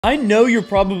I know you're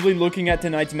probably looking at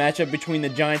tonight's matchup between the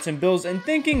Giants and Bills and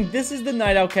thinking this is the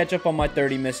night I'll catch up on my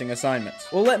 30 missing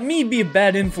assignments. Well, let me be a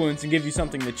bad influence and give you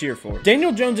something to cheer for.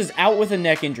 Daniel Jones is out with a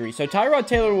neck injury, so Tyrod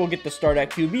Taylor will get the start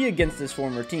at QB against his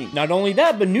former team. Not only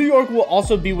that, but New York will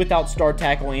also be without star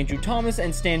tackle Andrew Thomas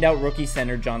and standout rookie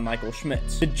center John Michael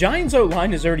Schmitz. The Giants'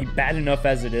 O-line is already bad enough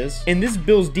as it is, and this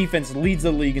Bills defense leads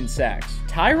the league in sacks.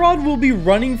 Tyrod will be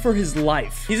running for his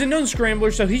life. He's a known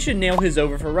scrambler, so he should nail his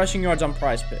over for rushing yards on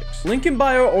Prize Picks. Link in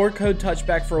bio or code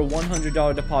touchback for a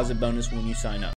 $100 deposit bonus when you sign up.